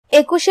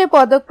21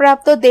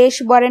 পদকপ্রাপ্ত দেশ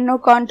বরেণ্য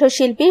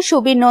কণ্ঠশিল্পী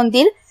সুবীর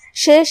নন্দীর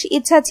শেষ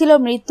ইচ্ছা ছিল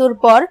মৃত্যুর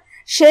পর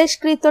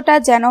শেষকৃত্যটা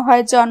যেন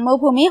হয়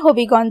জন্মভূমি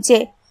হবিগঞ্জে।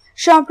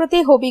 সম্প্রতি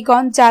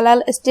হবিগঞ্জ জালাল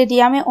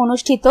স্টেডিয়ামে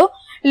অনুষ্ঠিত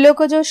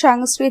লোকজ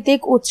সাংস্কৃতিক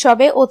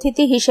উৎসবে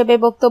অতিথি হিসেবে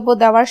বক্তব্য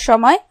দেওয়ার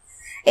সময়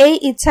এই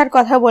ইচ্ছার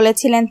কথা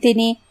বলেছিলেন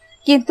তিনি,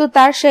 কিন্তু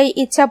তার সেই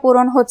ইচ্ছা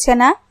পূরণ হচ্ছে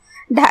না।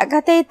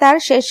 ঢাকাতেই তার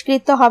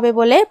শেষকৃত্য হবে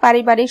বলে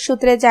পারিবারিক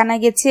সূত্রে জানা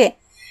গেছে।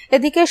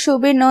 এদিকে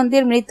সুবীর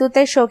নন্দীর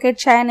মৃত্যুতে শোকের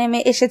ছায়া নেমে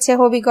এসেছে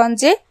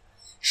হবিগঞ্জে।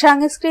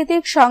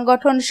 সাংস্কৃতিক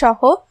সংগঠন সহ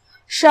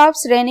সব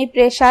শ্রেণী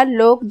পেশার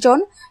লোকজন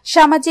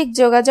সামাজিক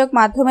যোগাযোগ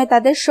মাধ্যমে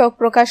তাদের শোক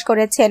প্রকাশ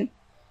করেছেন।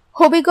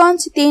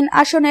 হবিগঞ্জ ৩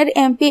 আসনের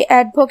এমপি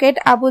অ্যাডভোকেট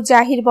আবু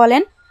জাহির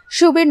বলেন,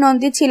 সুবীর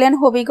নন্দী ছিলেন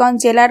হবিগঞ্জ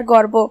জেলার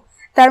গর্ব।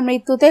 তার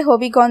মৃত্যুতে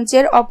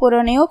হবিগঞ্জের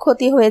অপূরণীয়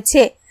ক্ষতি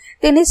হয়েছে।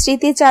 তিনি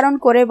স্মৃতিচারণ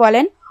করে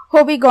বলেন,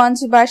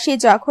 হবিগঞ্জবাসী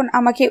যখন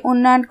আমাকে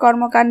উন্নয়ন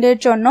কর্মকাণ্ডের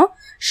জন্য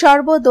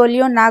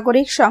সর্বদলীয়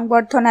নাগরিক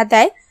সংবর্ধনা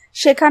দেয়,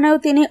 সেখানেও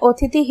তিনি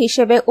অতিথি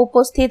হিসেবে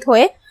উপস্থিত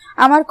হয়ে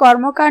আমার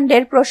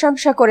কর্মকাণ্ডের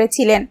প্রশংসা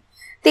করেছিলেন।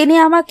 তিনি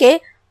আমাকে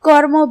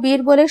কর্মবীর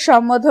বলে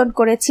সম্বোধন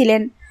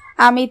করেছিলেন।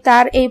 আমি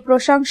তার এই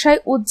প্রশংসায়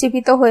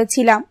উজ্জীবিত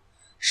হয়েছিলাম।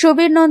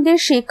 সুবীর নন্দীর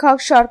শিক্ষক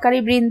সরকারি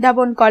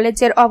বৃন্দাবন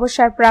কলেজের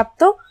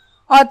অবসরপ্রাপ্ত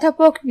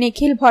অধ্যাপক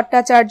নিখিল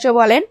ভট্টাচার্য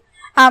বলেন,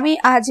 আমি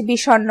আজ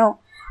বিষণ্ণ।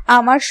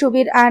 আমার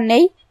সুবীর আর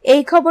নেই,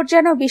 এই খবর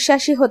যেন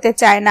বিশ্বাসই হতে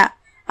চায় না।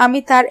 আমি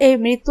তার এই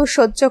মৃত্যু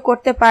সহ্য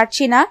করতে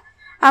পারছি না।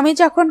 আমি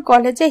যখন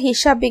কলেজে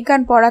হিসাব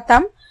বিজ্ঞান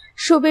পড়াতাম,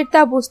 সুবীর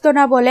তা বুঝতো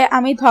না বলে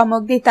আমি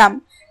ধমক দিতাম।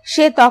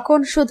 সে তখন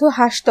শুধু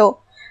হাসত।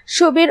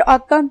 সুবীর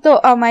অত্যন্ত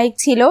অমায়িক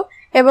ছিল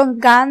এবং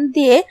গান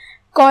দিয়ে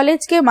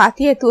কলেজকে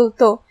মাতিয়ে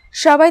তুলত।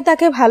 সবাই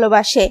তাকে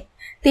ভালোবাসে।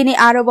 তিনি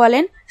আরো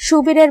বলেন,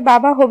 সুবীরের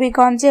বাবা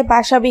হবিগঞ্জে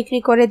বাসা বিক্রি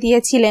করে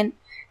দিয়েছিলেন,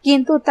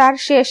 কিন্তু তার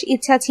শেষ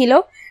ইচ্ছা ছিল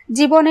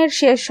জীবনের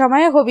শেষ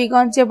সময়ে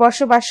হবিগঞ্জে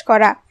বসবাস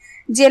করা।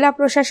 জেলা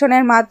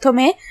প্রশাসনের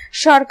মাধ্যমে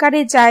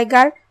সরকারি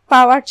জায়গার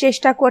পাওয়ার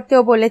চেষ্টা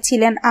করতেও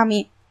বলেছিলেন আমি।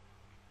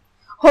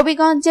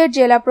 হবিগঞ্জের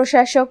জেলা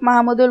প্রশাসক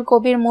মাহমুদুল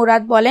কবির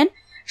মুরাদ বলেন,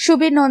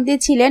 সুবীর নন্দী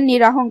ছিলেন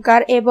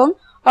নিরহংকার এবং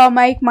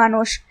অমায়িক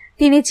মানুষ।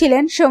 তিনি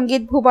ছিলেন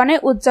সঙ্গীত ভুবনে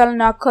উজ্জ্বল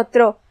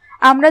নক্ষত্র।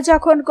 আমরা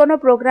যখন কোনো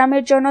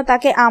প্রোগ্রামের জন্য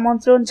তাকে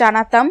আমন্ত্রণ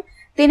জানাতাম,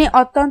 তিনি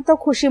অত্যন্ত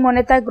খুশি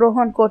মনে তা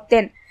গ্রহণ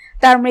করতেন।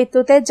 তার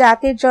মৃত্যুতে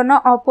জাতির জন্য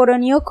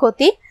অপূরণীয়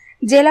ক্ষতি।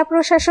 জেলা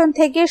প্রশাসন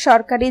থেকে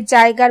সরকারি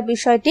জায়গার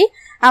বিষয়টি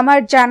আমার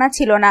জানা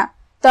ছিল না,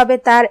 তবে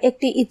তার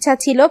একটি ইচ্ছা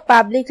ছিল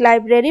পাবলিক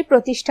লাইব্রেরি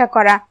প্রতিষ্ঠা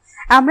করা।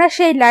 আমরা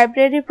সেই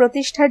লাইব্রেরি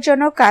প্রতিষ্ঠার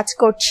জন্য কাজ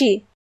করছি।